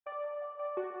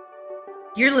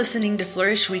You're listening to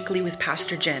Flourish Weekly with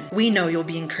Pastor Jen. We know you'll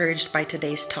be encouraged by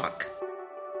today's talk.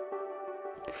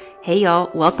 Hey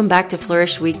y'all, welcome back to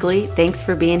Flourish Weekly. Thanks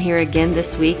for being here again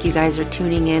this week. You guys are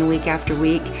tuning in week after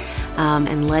week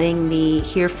and letting me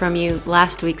hear from you.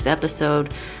 Last week's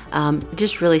episode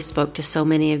just really spoke to so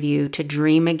many of you to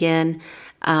dream again.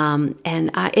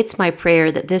 It's my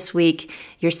prayer that this week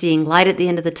you're seeing light at the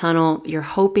end of the tunnel, you're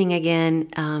hoping again,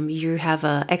 you have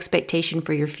an expectation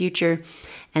for your future,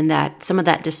 and that some of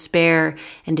that despair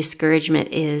and discouragement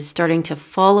is starting to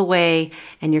fall away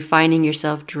and you're finding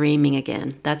yourself dreaming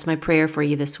again. That's my prayer for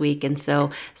you this week. And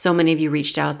so many of you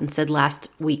reached out and said last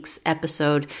week's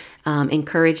episode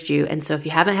encouraged you. And so if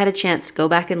you haven't had a chance, go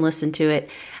back and listen to it.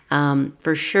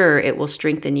 For sure, it will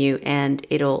strengthen you and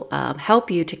it'll help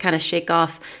you to kind of shake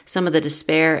off some of the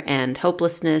despair and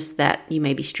hopelessness that you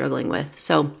may be struggling with.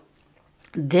 So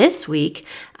this week,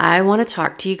 I want to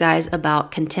talk to you guys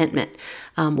about contentment.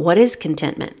 What is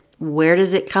contentment? Where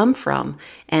does it come from?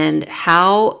 And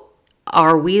how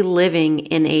are we living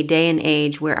in a day and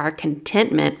age where our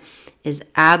contentment is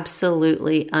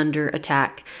absolutely under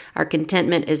attack? Our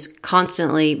contentment is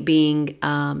constantly being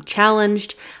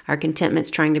challenged. Our contentment's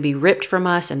trying to be ripped from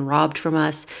us and robbed from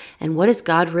us. And what is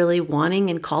God really wanting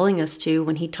and calling us to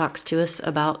when He talks to us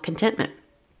about contentment?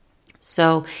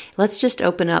 So let's just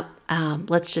open up.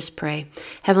 Let's just pray.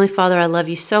 Heavenly Father, I love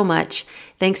you so much.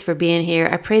 Thanks for being here.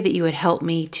 I pray that you would help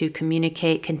me to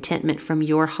communicate contentment from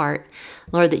your heart.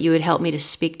 Lord, that you would help me to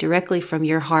speak directly from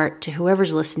your heart to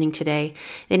whoever's listening today.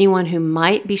 Anyone who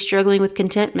might be struggling with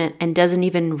contentment and doesn't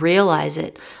even realize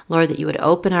it. Lord, that you would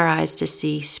open our eyes to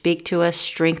see, speak to us,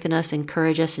 strengthen us,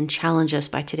 encourage us, and challenge us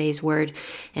by today's word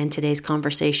and today's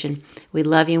conversation. We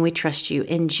love you and we trust you.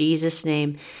 In Jesus'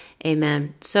 name,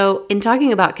 amen. So in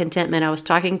talking about contentment, I was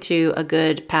talking to a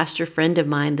good pastor friend of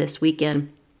mine this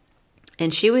weekend,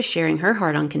 and she was sharing her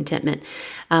heart on contentment.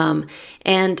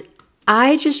 And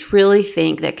I just really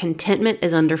think that contentment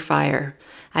is under fire.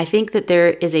 I think that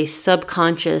there is a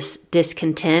subconscious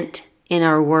discontent in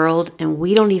our world, and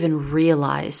we don't even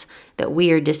realize that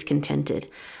we are discontented.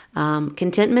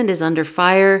 Contentment is under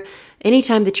fire.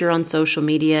 Anytime that you're on social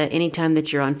media, anytime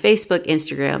that you're on Facebook,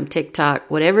 Instagram, TikTok,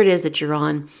 whatever it is that you're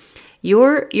on,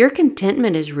 your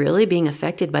contentment is really being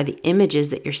affected by the images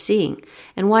that you're seeing.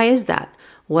 And why is that?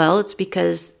 Well, it's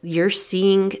because you're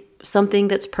seeing something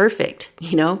that's perfect,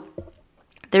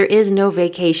 There is no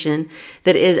vacation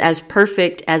that is as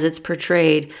perfect as it's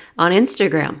portrayed on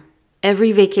Instagram.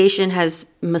 Every vacation has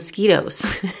mosquitoes.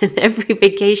 Every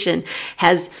vacation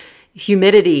has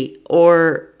humidity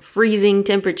or freezing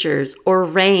temperatures or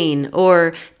rain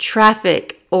or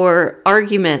traffic or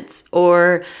arguments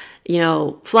or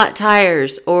flat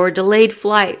tires or delayed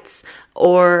flights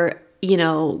or,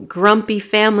 grumpy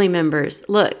family members.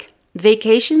 Look,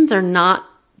 vacations are not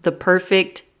the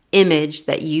perfect image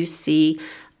that you see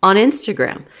on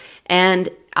Instagram. And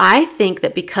I think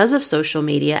that because of social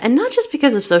media, and not just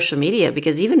because of social media,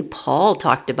 because even Paul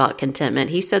talked about contentment.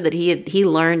 He said that he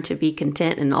learned to be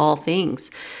content in all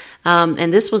things.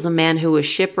 And this was a man who was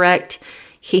shipwrecked.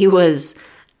 He was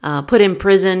put in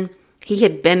prison. He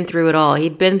had been through it all.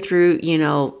 He'd been through,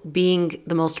 being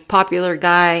the most popular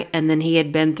guy, and then he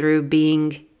had been through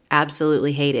being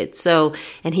absolutely hated. So,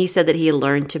 and he said that he had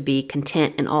learned to be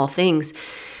content in all things.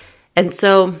 And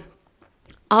so,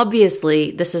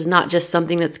 obviously, this is not just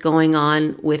something that's going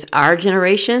on with our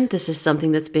generation. This is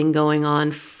something that's been going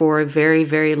on for a very,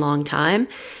 very long time.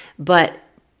 But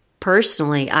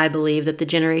personally, I believe that the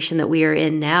generation that we are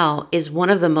in now is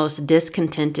one of the most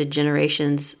discontented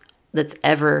generations that's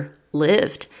ever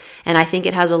lived. And I think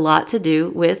it has a lot to do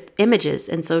with images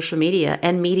and social media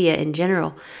and media in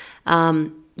general.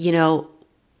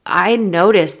 I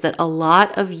noticed that a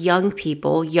lot of younger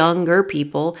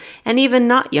people, and even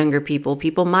not younger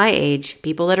people my age,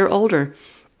 people that are older,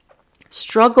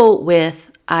 struggle with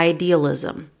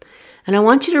idealism. And I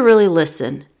want you to really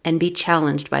listen and be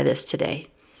challenged by this today.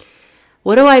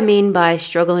 What do I mean by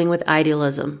struggling with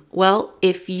idealism? Well,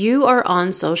 if you are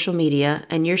on social media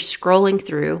and you're scrolling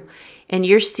through and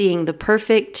you're seeing the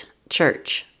perfect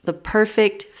church, the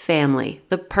perfect family,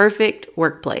 the perfect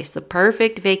workplace, the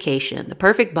perfect vacation, the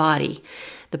perfect body,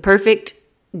 the perfect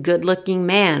good-looking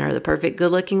man or the perfect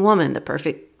good-looking woman, the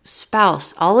perfect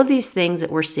spouse, all of these things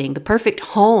that we're seeing, the perfect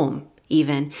home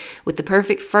even, with the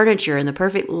perfect furniture and the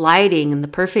perfect lighting and the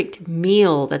perfect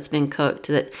meal that's been cooked,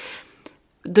 that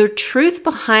the truth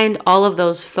behind all of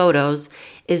those photos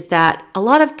is that a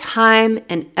lot of time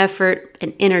and effort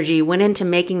and energy went into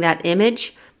making that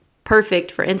image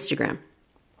perfect for Instagram.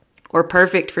 or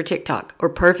perfect for TikTok or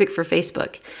perfect for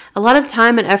Facebook. A lot of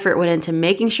time and effort went into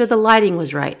making sure the lighting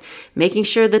was right, making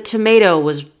sure the tomato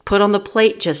was put on the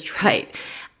plate just right.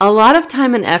 A lot of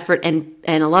time and effort and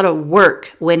a lot of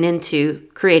work went into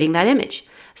creating that image.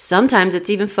 Sometimes it's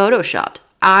even photoshopped.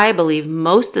 I believe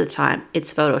most of the time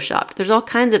it's photoshopped. There's all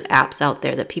kinds of apps out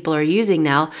there that people are using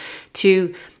now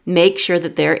to make sure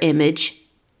that their image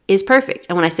is perfect.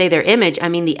 And when I say their image, I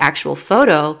mean the actual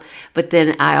photo, but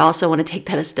then I also want to take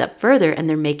that a step further, and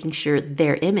they're making sure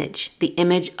their image, the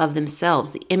image of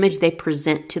themselves, the image they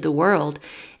present to the world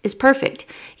is perfect.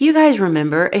 You guys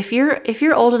remember, if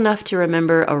you're old enough to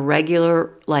remember a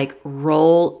regular like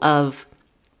roll of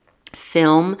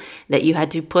film that you had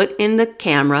to put in the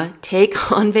camera, take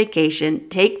on vacation,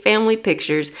 take family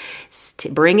pictures,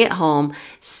 bring it home,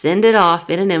 send it off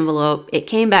in an envelope. It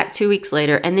came back 2 weeks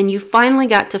later, and then you finally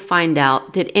got to find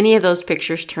out, did any of those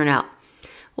pictures turn out?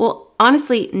 Well,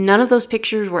 honestly, none of those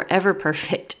pictures were ever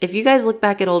perfect. If you guys look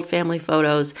back at old family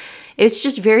photos, it's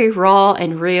just very raw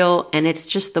and real, and it's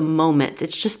just the moments.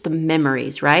 It's just the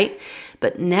memories, right?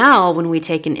 But now when we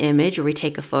take an image or we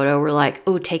take a photo, we're like,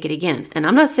 oh, take it again. And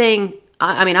I'm not saying,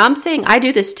 I'm saying I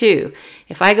do this too.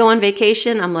 If I go on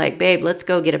vacation, I'm like, babe, let's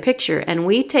go get a picture. And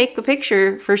we take a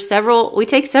picture we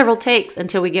take several takes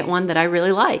until we get one that I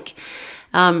really like.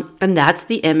 And that's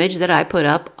the image that I put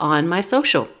up on my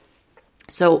social.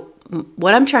 So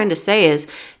what I'm trying to say is,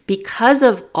 because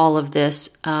of all of this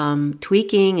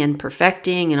tweaking and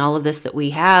perfecting and all of this that we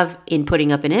have in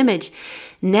putting up an image,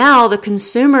 now the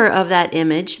consumers of that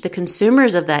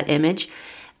image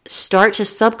start to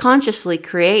subconsciously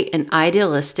create an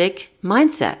idealistic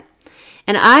mindset.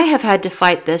 And I have had to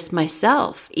fight this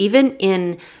myself, even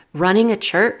in running a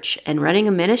church and running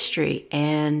a ministry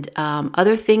and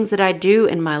other things that I do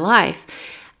in my life.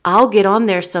 I'll get on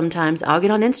there sometimes, I'll get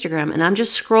on Instagram, and I'm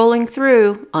just scrolling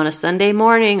through on a Sunday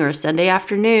morning or a Sunday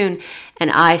afternoon,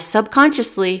 and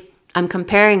I'm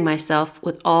comparing myself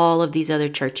with all of these other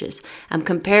churches. I'm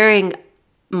comparing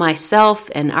myself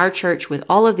and our church with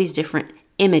all of these different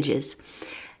images.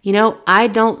 You know, I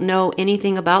don't know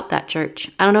anything about that church.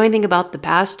 I don't know anything about the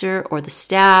pastor or the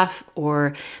staff,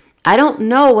 or I don't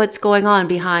know what's going on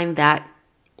behind that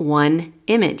one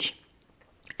image.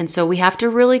 And so we have to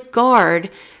really guard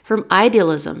from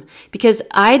idealism, because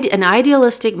an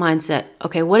idealistic mindset,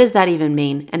 okay, what does that even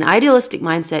mean? An idealistic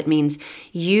mindset means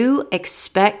you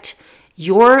expect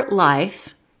your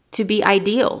life to be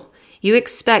ideal. You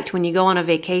expect when you go on a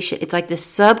vacation, it's like this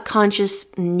subconscious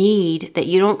need that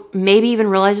you don't maybe even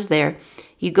realize is there.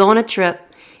 You go on a trip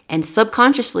and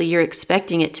subconsciously you're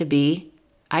expecting it to be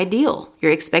ideal.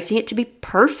 You're expecting it to be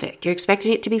perfect. You're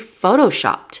expecting it to be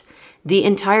photoshopped the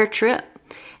entire trip.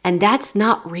 And that's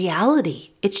not reality.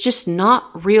 It's just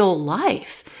not real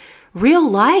life. Real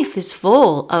life is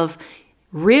full of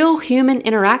real human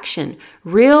interaction,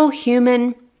 real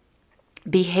human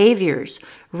behaviors,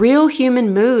 real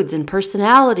human moods and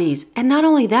personalities. And not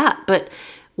only that, but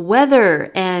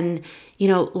weather and,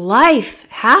 life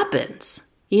happens.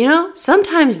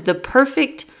 Sometimes the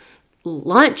perfect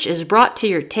lunch is brought to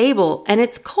your table and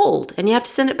it's cold and you have to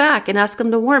send it back and ask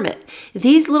them to warm it.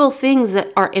 These little things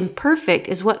that are imperfect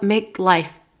is what make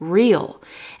life real.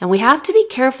 And we have to be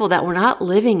careful that we're not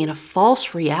living in a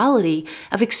false reality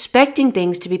of expecting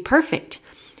things to be perfect.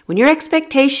 When your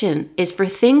expectation is for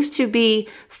things to be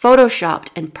photoshopped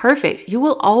and perfect, you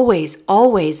will always,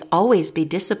 always, always be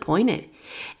disappointed.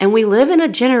 And we live in a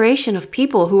generation of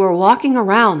people who are walking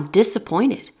around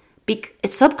disappointed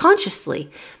subconsciously.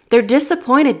 They're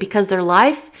disappointed because their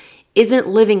life isn't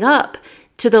living up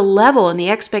to the level and the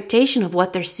expectation of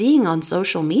what they're seeing on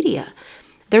social media.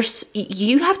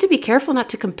 You have to be careful not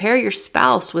to compare your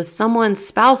spouse with someone's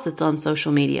spouse that's on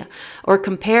social media, or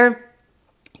compare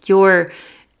your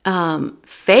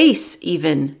face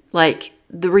even. Like,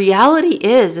 the reality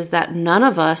is that none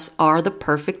of us are the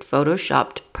perfect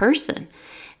photoshopped person.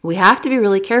 We have to be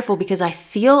really careful, because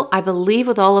I believe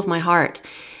with all of my heart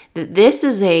that this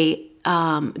is a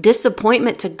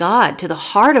disappointment to God, to the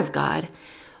heart of God,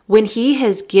 when He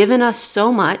has given us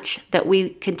so much that we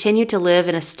continue to live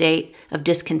in a state of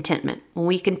discontentment. When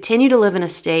we continue to live in a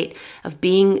state of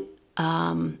being,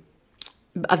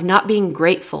 of not being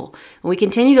grateful. When we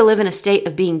continue to live in a state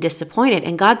of being disappointed,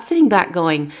 and God's sitting back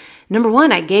going, number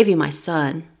one, I gave you my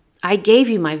son. I gave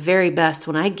you my very best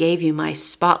when I gave you my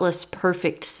spotless,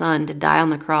 perfect son to die on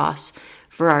the cross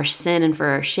for our sin and for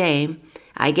our shame.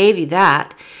 I gave you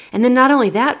that. And then not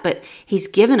only that, but He's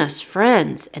given us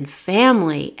friends and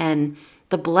family and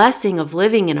the blessing of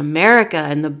living in America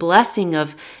and the blessing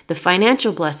of the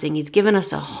financial blessing. He's given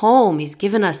us a home. He's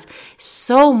given us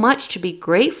so much to be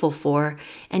grateful for.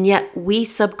 And yet we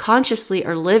subconsciously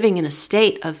are living in a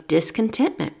state of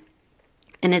discontentment.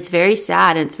 And it's very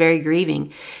sad and it's very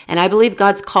grieving. And I believe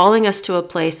God's calling us to a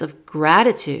place of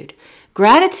gratitude.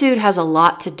 Gratitude has a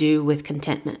lot to do with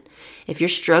contentment. If you're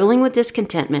struggling with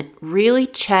discontentment, really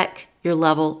check your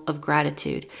level of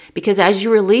gratitude. Because as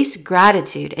you release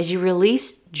gratitude, as you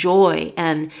release joy,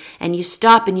 and you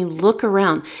stop and you look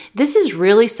around, this is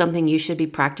really something you should be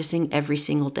practicing every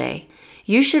single day.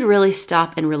 You should really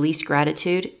stop and release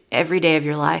gratitude every day of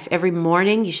your life. Every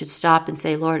morning, you should stop and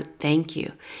say, Lord, thank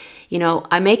you. You know,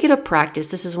 I make it a practice.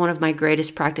 This is one of my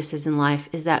greatest practices in life,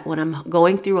 is that when I'm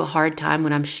going through a hard time,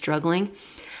 when I'm struggling,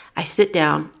 I sit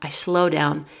down, I slow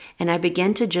down, and I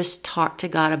begin to just talk to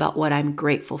God about what I'm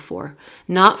grateful for.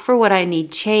 Not for what I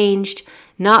need changed,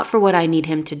 not for what I need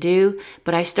Him to do,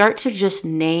 but I start to just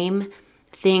name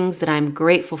things that I'm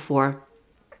grateful for.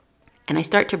 And I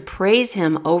start to praise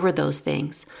Him over those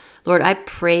things. Lord, I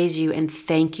praise you and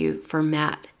thank you for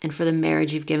Matt and for the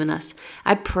marriage you've given us.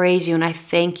 I praise you and I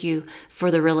thank you for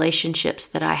the relationships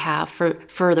that I have,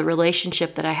 for the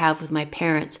relationship that I have with my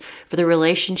parents, for the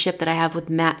relationship that I have with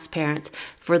Matt's parents,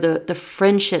 for the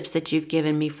friendships that you've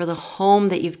given me, for the home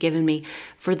that you've given me,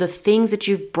 for the things that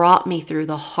you've brought me through,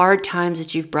 the hard times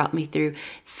that you've brought me through.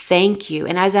 Thank you.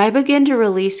 And as I begin to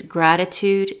release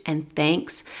gratitude and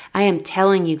thanks, I am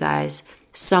telling you guys,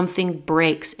 something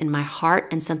breaks in my heart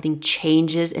and something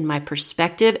changes in my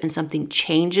perspective and something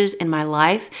changes in my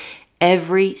life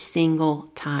every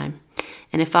single time.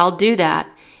 And if I'll do that,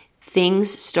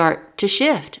 things start to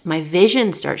shift. My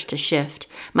vision starts to shift.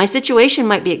 My situation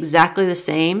might be exactly the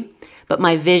same, but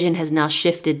my vision has now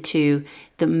shifted to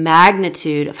the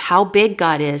magnitude of how big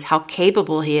God is, how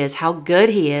capable He is, how good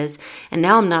He is. And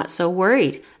now I'm not so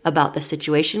worried about the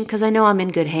situation because I know I'm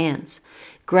in good hands.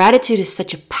 Gratitude is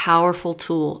such a powerful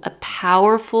tool, a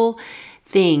powerful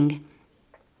thing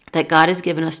that God has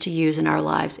given us to use in our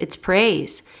lives. It's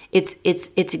praise. It's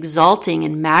exalting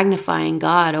and magnifying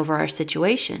God over our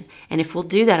situation. And if we'll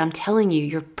do that, I'm telling you,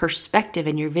 your perspective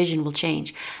and your vision will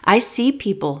change. I see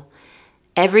people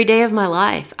every day of my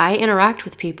life. I interact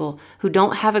with people who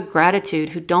don't have a gratitude,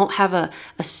 who don't have a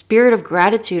spirit of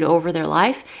gratitude over their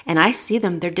life. And I see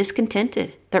them, they're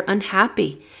discontented. They're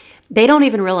unhappy. They don't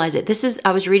even realize it.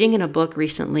 I was reading in a book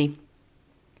recently.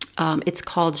 It's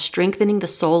called Strengthening the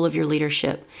Soul of Your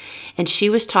Leadership. And she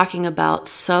was talking about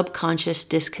subconscious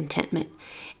discontentment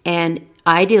and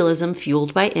idealism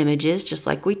fueled by images, just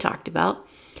like we talked about.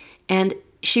 And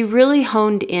she really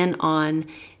honed in on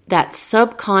that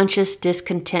subconscious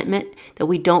discontentment that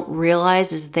we don't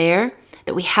realize is there,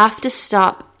 that we have to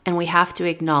stop and we have to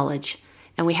acknowledge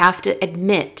and we have to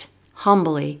admit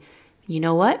humbly, you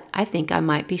know what? I think I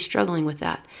might be struggling with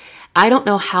that. I don't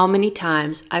know how many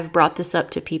times I've brought this up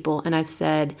to people and I've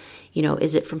said,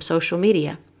 is it from social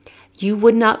media? You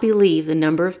would not believe the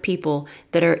number of people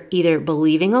that are either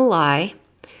believing a lie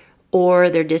or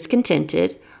they're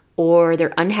discontented or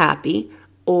they're unhappy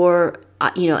or,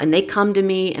 and they come to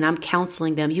me and I'm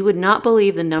counseling them. You would not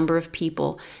believe the number of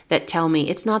people that tell me,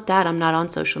 it's not that I'm not on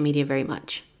social media very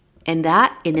much. And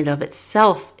that in and of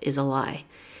itself is a lie.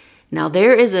 Now,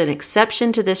 there is an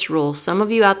exception to this rule. Some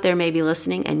of you out there may be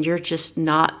listening and you're just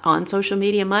not on social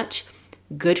media much.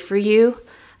 Good for you.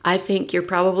 I think you're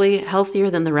probably healthier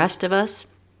than the rest of us.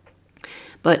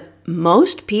 But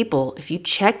most people, if you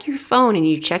check your phone and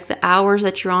you check the hours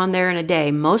that you're on there in a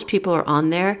day, most people are on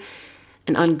there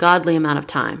an ungodly amount of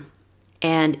time.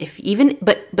 And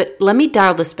but let me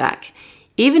dial this back.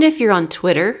 Even if you're on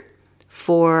Twitter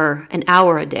for an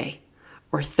hour a day,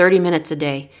 or 30 minutes a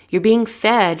day, you're being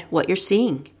fed what you're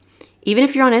seeing. Even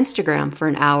if you're on Instagram for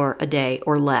an hour a day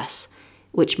or less,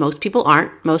 which most people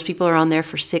aren't. Most people are on there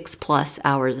for 6+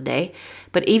 hours a day.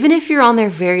 But even if you're on there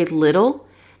very little,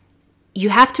 you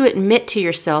have to admit to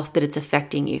yourself that it's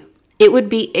affecting you. It would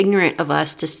be ignorant of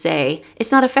us to say,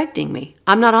 it's not affecting me.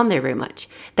 I'm not on there very much.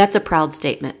 That's a proud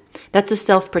statement. That's a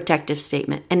self-protective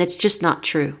statement. And it's just not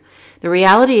true. The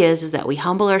reality is that we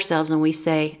humble ourselves and we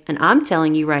say, and I'm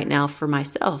telling you right now for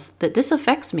myself, that this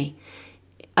affects me.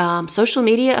 Social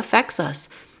media affects us.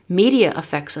 Media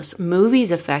affects us.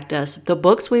 Movies affect us. The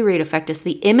books we read affect us.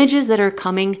 The images that are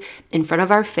coming in front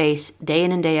of our face day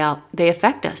in and day out, they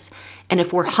affect us. And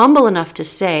if we're humble enough to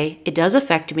say, it does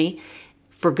affect me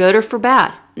for good or for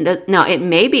bad. Now, it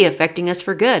may be affecting us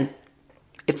for good.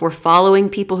 If we're following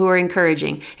people who are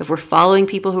encouraging, if we're following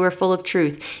people who are full of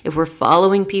truth, if we're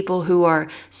following people who are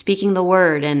speaking the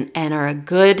word and are a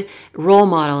good role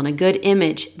model and a good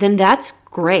image, then that's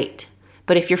great.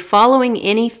 But if you're following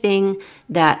anything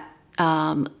that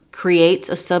creates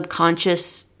a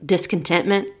subconscious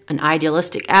discontentment, an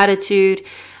idealistic attitude,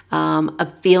 a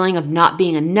feeling of not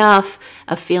being enough,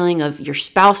 a feeling of your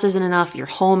spouse isn't enough, your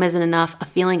home isn't enough, a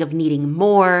feeling of needing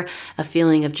more, a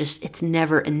feeling of just it's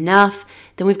never enough,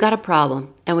 then we've got a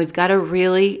problem. And we've got to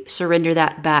really surrender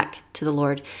that back to the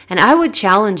Lord. And I would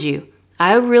challenge you.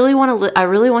 I really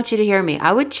want you to hear me.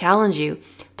 I would challenge you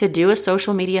to do a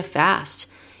social media fast.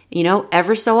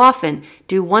 Ever so often,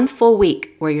 do 1 full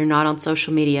week where you're not on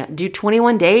social media. Do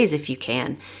 21 days if you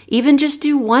can. Even just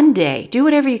do 1 day. Do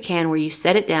whatever you can where you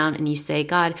set it down and you say,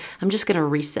 God, I'm just going to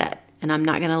reset and I'm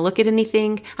not going to look at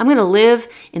anything. I'm going to live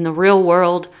in the real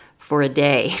world for a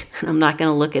day and I'm not going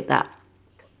to look at that.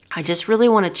 I just really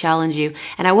want to challenge you.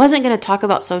 And I wasn't going to talk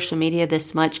about social media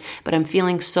this much, but I'm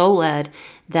feeling so led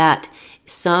that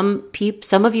some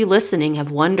of you listening have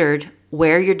wondered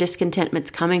where your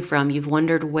discontentment's coming from. You've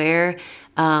wondered where,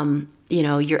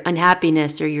 your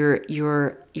unhappiness or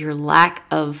your lack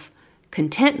of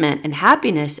contentment and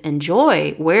happiness and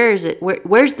joy. Where is it?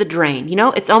 Where's the drain?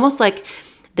 It's almost like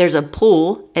there's a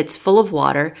pool. It's full of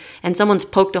water, and someone's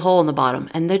poked a hole in the bottom,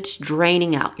 and it's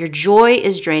draining out. Your joy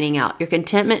is draining out. Your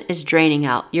contentment is draining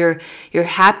out. Your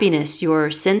happiness,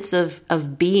 your sense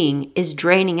of being is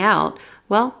draining out.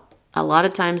 Well, a lot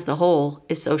of times the hole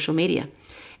is social media.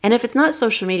 And if it's not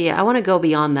social media, I want to go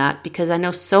beyond that because I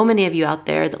know so many of you out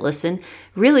there that listen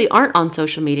really aren't on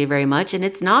social media very much, and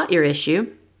it's not your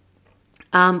issue.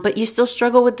 But you still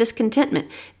struggle with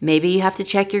discontentment. Maybe you have to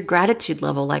check your gratitude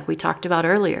level like we talked about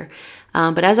earlier.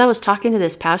 But as I was talking to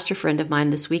this pastor friend of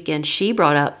mine this weekend, she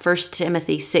brought up 1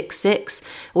 Timothy 6:6,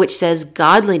 which says,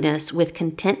 godliness with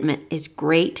contentment is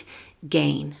great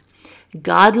gain.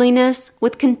 Godliness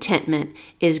with contentment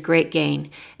is great gain.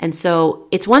 And so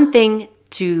it's one thing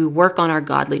to work on our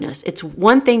godliness. It's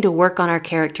one thing to work on our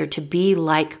character, to be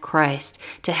like Christ,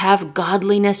 to have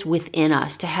godliness within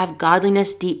us, to have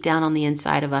godliness deep down on the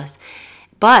inside of us.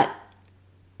 But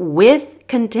with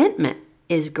contentment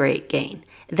is great gain.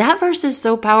 That verse is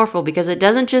so powerful because it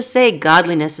doesn't just say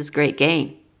godliness is great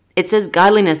gain. It says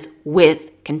godliness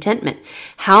with contentment.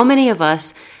 How many of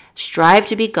us strive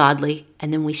to be godly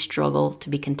and then we struggle to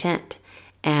be content?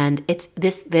 And it's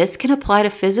this can apply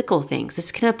to physical things.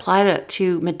 This can apply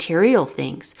to material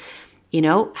things.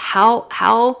 How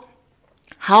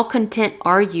content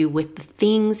are you with the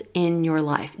things in your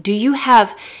life? Do you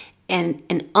have an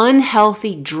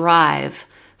unhealthy drive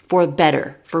for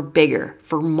better, for bigger,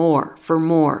 for more, for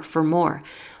more, for more?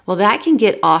 Well, that can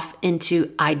get off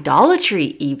into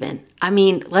idolatry even. I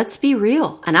mean, let's be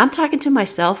real. And I'm talking to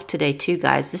myself today too,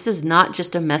 guys. This is not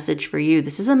just a message for you.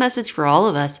 This is a message for all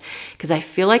of us because I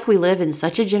feel like we live in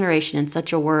such a generation, in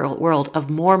such a world of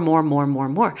more.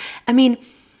 I mean,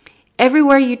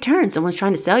 everywhere you turn, someone's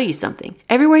trying to sell you something.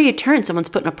 Everywhere you turn, someone's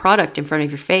putting a product in front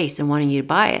of your face and wanting you to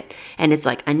buy it. And it's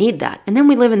like, I need that. And then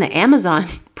we live in the Amazon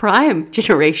Prime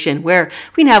generation where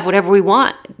we can have whatever we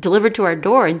want delivered to our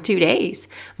door in 2 days.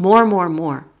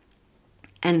 More.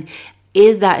 And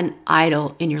is that an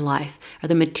idol in your life? Are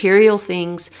the material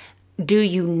things, do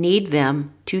you need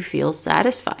them to feel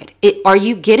satisfied? Are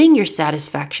you getting your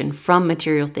satisfaction from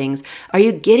material things? Are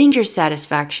you getting your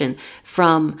satisfaction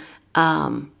from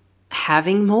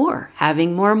having more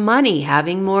money,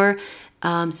 having more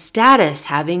status,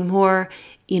 having more,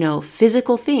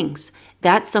 physical things?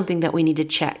 That's something that we need to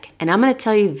check. And I'm going to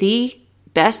tell you the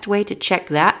best way to check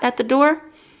that at the door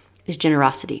is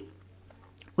generosity.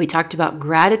 We talked about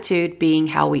gratitude being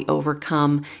how we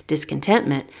overcome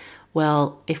discontentment.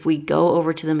 Well, if we go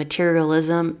over to the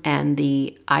materialism and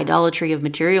the idolatry of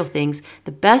material things,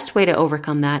 the best way to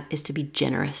overcome that is to be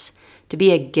generous, to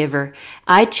be a giver.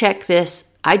 I check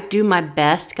this. I do my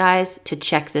best, guys, to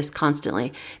check this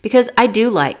constantly because I do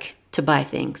like to buy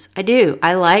things. I do.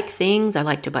 I like things. I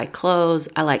like to buy clothes.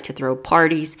 I like to throw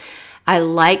parties. I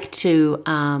like to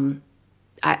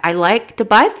I like to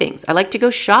buy things. I like to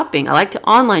go shopping. I like to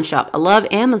online shop. I love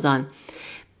Amazon.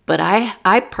 But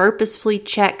I purposefully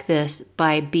check this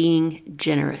by being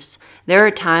generous. There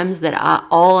are times that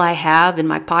all I have in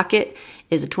my pocket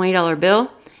is a $20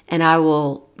 bill, and I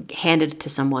will hand it to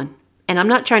someone. And I'm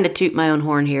not trying to toot my own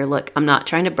horn here. Look, I'm not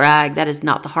trying to brag. That is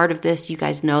not the heart of this. You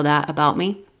guys know that about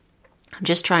me. I'm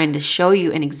just trying to show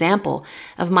you an example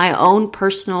of my own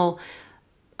personal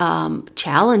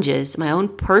challenges, my own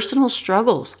personal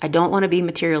struggles. I don't want to be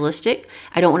materialistic.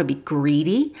 I don't want to be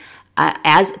greedy.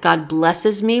 As God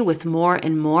blesses me with more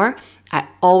and more, I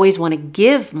always want to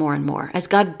give more and more. As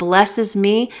God blesses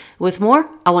me with more,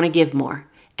 I want to give more.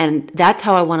 And that's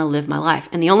how I want to live my life.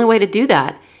 And the only way to do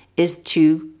that is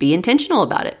to be intentional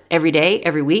about it. Every day,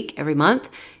 every week, every month,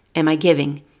 am I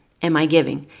giving? am I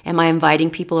giving? Am I inviting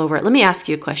people over? Let me ask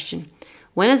you a question.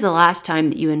 When is the last time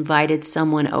that you invited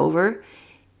someone over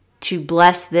to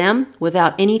bless them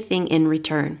without anything in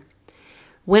return?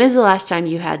 When is the last time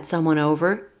you had someone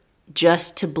over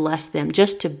just to bless them,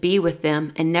 just to be with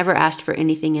them, and never asked for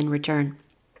anything in return?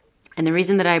 And the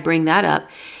reason that I bring that up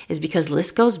is because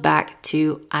this goes back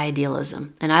to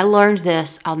idealism. And I learned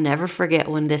this, I'll never forget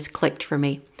when this clicked for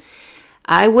me.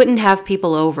 I wouldn't have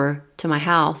people over to my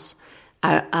house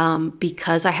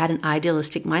because I had an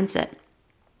idealistic mindset.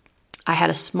 I had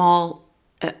a small,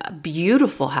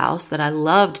 beautiful house that I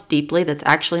loved deeply. That's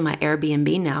actually my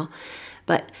Airbnb now.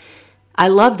 But I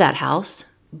loved that house,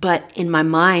 but in my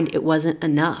mind, it wasn't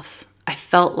enough. I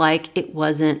felt like it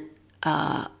wasn't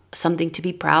something to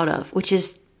be proud of, which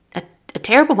is a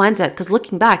terrible mindset, because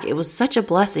looking back, it was such a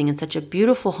blessing and such a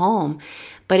beautiful home.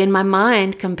 But in my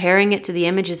mind, comparing it to the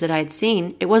images that I had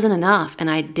seen, it wasn't enough, and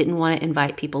I didn't want to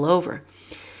invite people over.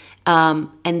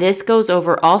 And this goes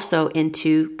over also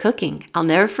into cooking. I'll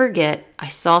never forget, I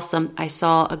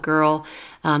saw a girl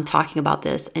talking about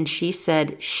this, and she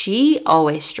said she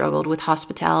always struggled with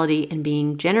hospitality and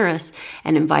being generous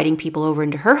and inviting people over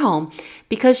into her home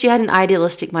because she had an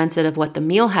idealistic mindset of what the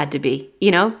meal had to be.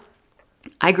 You know,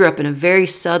 I grew up in a very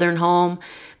Southern home.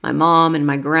 My mom and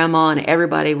my grandma and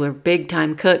everybody were big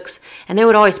time cooks, and they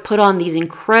would always put on these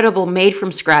incredible made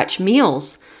from scratch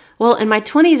meals. Well, in my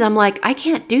 20s, I'm like, I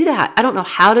can't do that. I don't know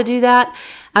how to do that.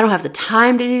 I don't have the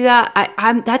time to do that.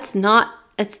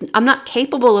 I'm not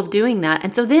capable of doing that.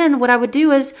 And so then what I would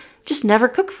do is just never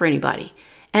cook for anybody.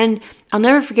 And I'll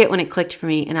never forget when it clicked for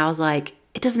me. And I was like,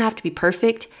 it doesn't have to be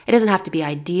perfect. It doesn't have to be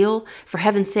ideal. For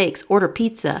heaven's sakes, order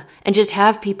pizza and just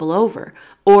have people over.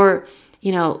 Or,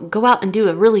 you know, go out and do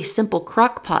a really simple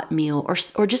crock pot meal,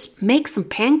 or just make some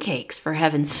pancakes, for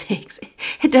heaven's sakes.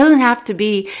 It doesn't have to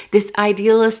be this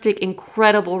idealistic,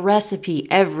 incredible recipe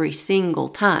every single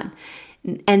time.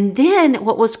 And then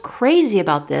what was crazy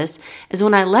about this is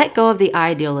when I let go of the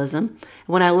idealism,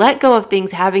 when I let go of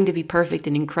things having to be perfect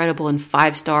and incredible and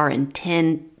 5-star and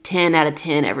 10 out of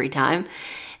 10 every time,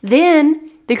 then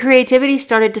the creativity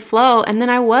started to flow, and then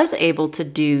I was able to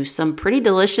do some pretty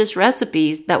delicious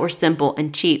recipes that were simple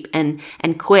and cheap and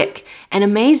quick and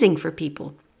amazing for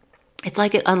people. It's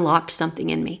like it unlocked something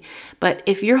in me. But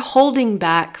if you're holding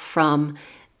back from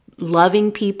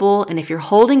loving people, and if you're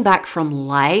holding back from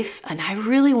life, and I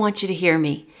really want you to hear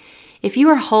me, if you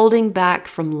are holding back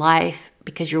from life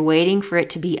because you're waiting for it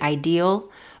to be ideal,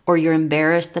 or you're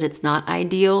embarrassed that it's not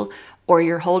ideal, or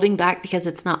you're holding back because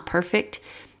it's not perfect,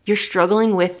 you're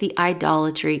struggling with the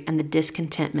idolatry and the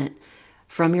discontentment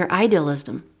from your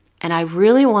idealism. And I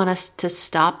really want us to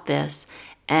stop this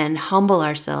and humble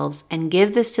ourselves and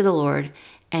give this to the Lord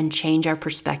and change our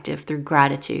perspective through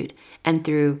gratitude and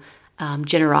through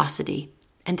generosity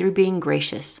and through being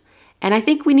gracious. And I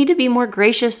think we need to be more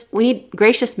gracious.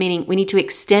 Gracious meaning we need to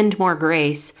extend more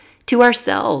grace to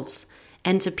ourselves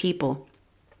and to people.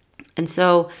 And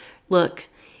so, look,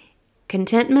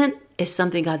 contentment is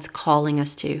something God's calling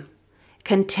us to.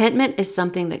 Contentment is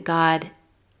something that God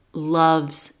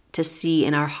loves to see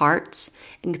in our hearts.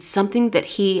 And it's something that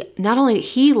not only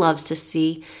He loves to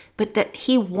see, but that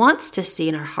He wants to see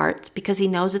in our hearts because He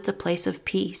knows it's a place of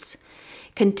peace.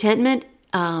 Contentment,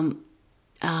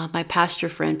 my pastor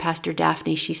friend, Pastor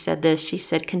Daphne, she said this. She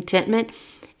said, contentment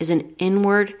is an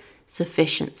inward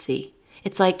sufficiency.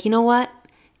 It's like, you know what?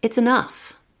 It's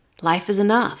enough. Life is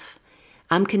enough.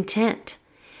 I'm content.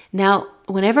 Now,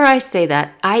 whenever I say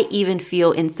that, I even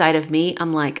feel inside of me,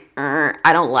 I'm like,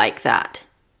 I don't like that.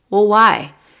 Well,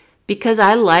 why? Because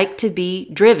I like to be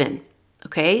driven.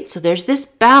 Okay, so there's this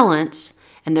balance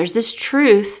and there's this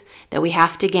truth that we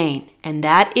have to gain. And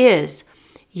that is,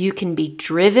 you can be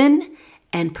driven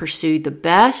and pursue the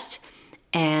best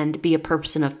and be a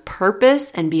person of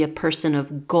purpose and be a person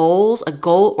of goals, a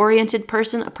goal-oriented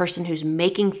person, a person who's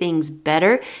making things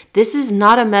better. This is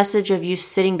not a message of you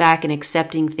sitting back and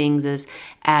accepting things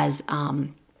as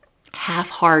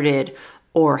half-hearted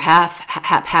or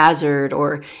haphazard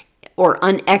or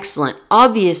unexcellent.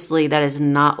 Obviously, that is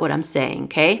not what I'm saying,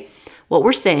 okay? What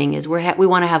we're saying is we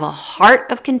want to have a heart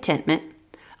of contentment,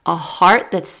 a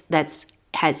heart that's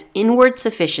has inward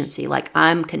sufficiency, like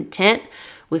I'm content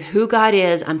with who God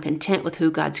is. I'm content with who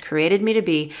God's created me to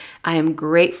be. I am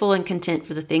grateful and content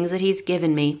for the things that He's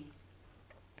given me.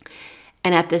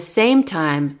 And at the same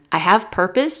time, I have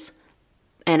purpose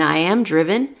and I am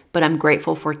driven, but I'm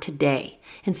grateful for today.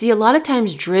 And see, a lot of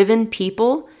times driven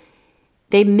people,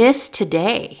 they miss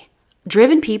today.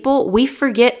 Driven people, we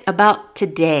forget about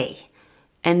today.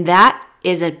 And that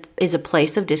is a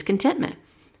place of discontentment.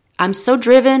 I'm so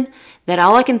driven that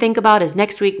all I can think about is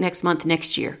next week, next month,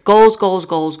 next year. Goals, goals,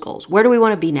 goals, goals. Where do we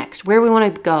want to be next? Where do we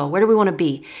want to go? Where do we want to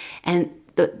be? And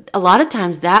a lot of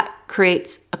times that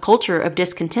creates a culture of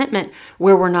discontentment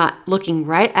where we're not looking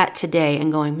right at today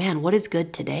and going, man, what is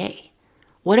good today?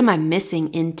 What am I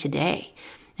missing in today?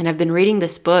 And I've been reading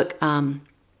this book,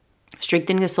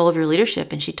 Strengthening the Soul of Your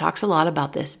Leadership, and she talks a lot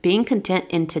about this, being content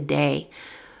in today.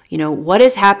 What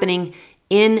is happening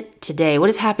in today? What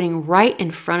is happening right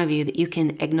in front of you that you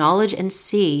can acknowledge and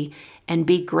see and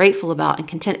be grateful about and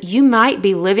content? You might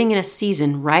be living in a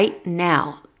season right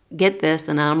now. Get this,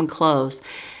 and I'm going to close.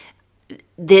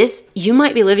 You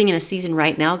might be living in a season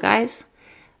right now, guys.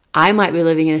 I might be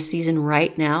living in a season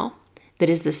right now that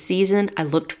is the season I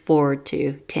looked forward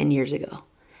to 10 years ago.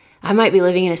 I might be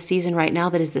living in a season right now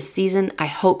that is the season I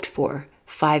hoped for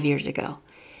 5 years ago.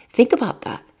 Think about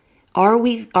that. Are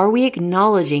we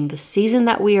acknowledging the season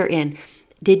that we are in?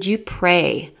 Did you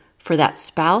pray for that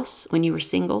spouse when you were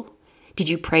single? Did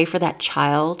you pray for that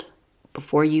child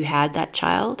before you had that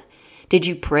child? Did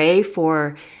you pray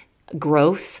for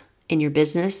growth in your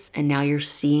business and now you're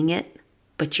seeing it,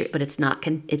 but it's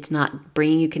not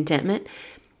bringing you contentment?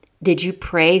 Did you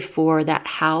pray for that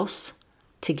house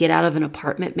to get out of an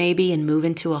apartment maybe and move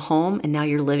into a home, and now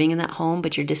you're living in that home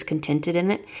but you're discontented in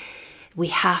it? We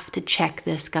have to check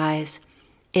this, guys.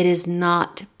 It is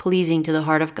not pleasing to the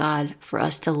heart of God for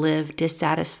us to live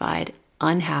dissatisfied,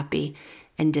 unhappy,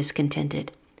 and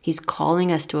discontented. He's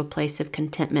calling us to a place of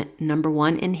contentment, number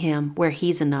one, in Him, where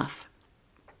He's enough.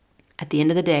 At the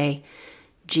end of the day,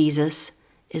 Jesus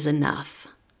is enough.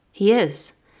 He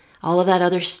is. All of that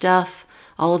other stuff,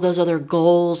 all of those other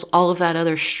goals, all of that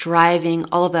other striving,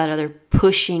 all of that other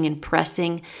pushing and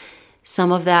pressing,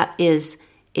 some of that is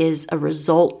a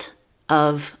result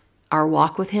of our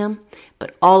walk with Him,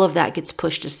 but all of that gets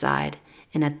pushed aside.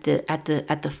 And at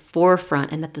the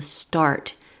forefront and at the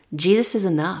start, Jesus is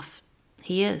enough.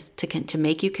 He is to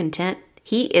make you content.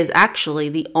 He is actually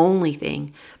the only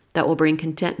thing that will bring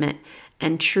contentment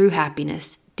and true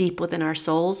happiness deep within our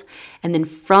souls. And then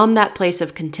from that place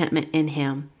of contentment in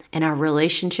Him and our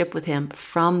relationship with Him,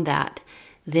 from that,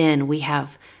 then we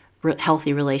have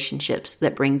healthy relationships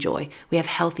that bring joy. We have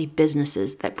healthy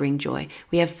businesses that bring joy.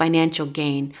 We have financial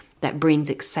gain that brings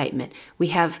excitement. We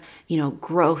have,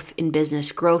 growth in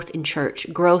business, growth in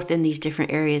church, growth in these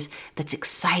different areas that's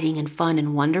exciting and fun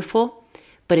and wonderful,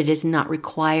 but it is not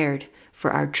required for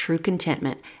our true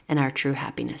contentment and our true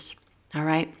happiness. All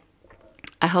right?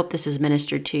 I hope this has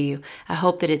ministered to you. I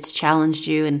hope that it's challenged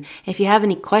you. And if you have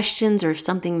any questions, or if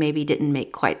something maybe didn't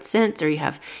make quite sense, or you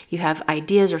have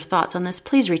ideas or thoughts on this,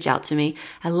 please reach out to me.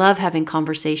 I love having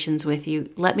conversations with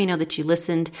you. Let me know that you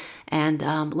listened, and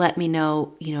let me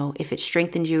know, if it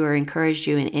strengthened you or encouraged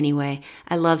you in any way.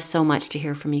 I love so much to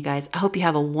hear from you guys. I hope you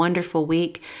have a wonderful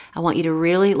week. I want you to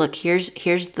really look. Here's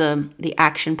the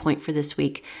action point for this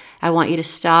week. I want you to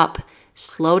stop,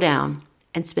 slow down,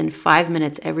 and spend 5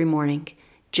 minutes every morning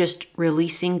just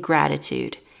releasing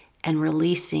gratitude and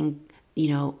releasing,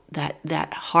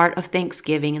 that heart of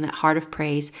thanksgiving and that heart of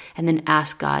praise, and then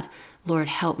ask God, Lord,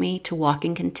 help me to walk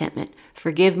in contentment.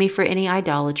 Forgive me for any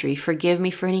idolatry. Forgive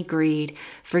me for any greed.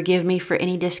 Forgive me for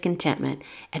any discontentment,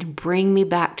 and bring me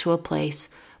back to a place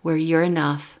where you're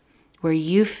enough, where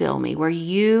you fill me, where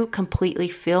you completely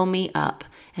fill me up,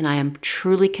 and I am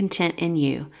truly content in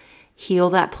you. Heal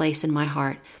that place in my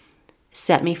heart.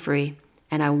 Set me free.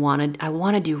 And I want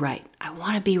to do right. I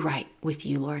want to be right with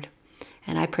you, Lord.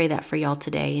 And I pray that for y'all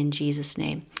today in Jesus'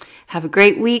 name. Have a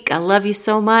great week. I love you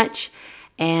so much.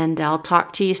 And I'll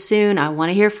talk to you soon. I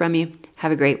want to hear from you.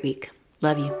 Have a great week.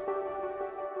 Love you.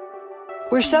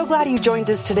 We're so glad you joined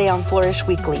us today on Flourish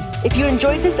Weekly. If you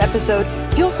enjoyed this episode,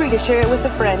 feel free to share it with a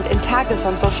friend and tag us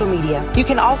on social media. You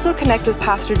can also connect with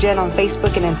Pastor Jen on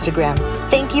Facebook and Instagram.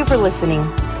 Thank you for listening.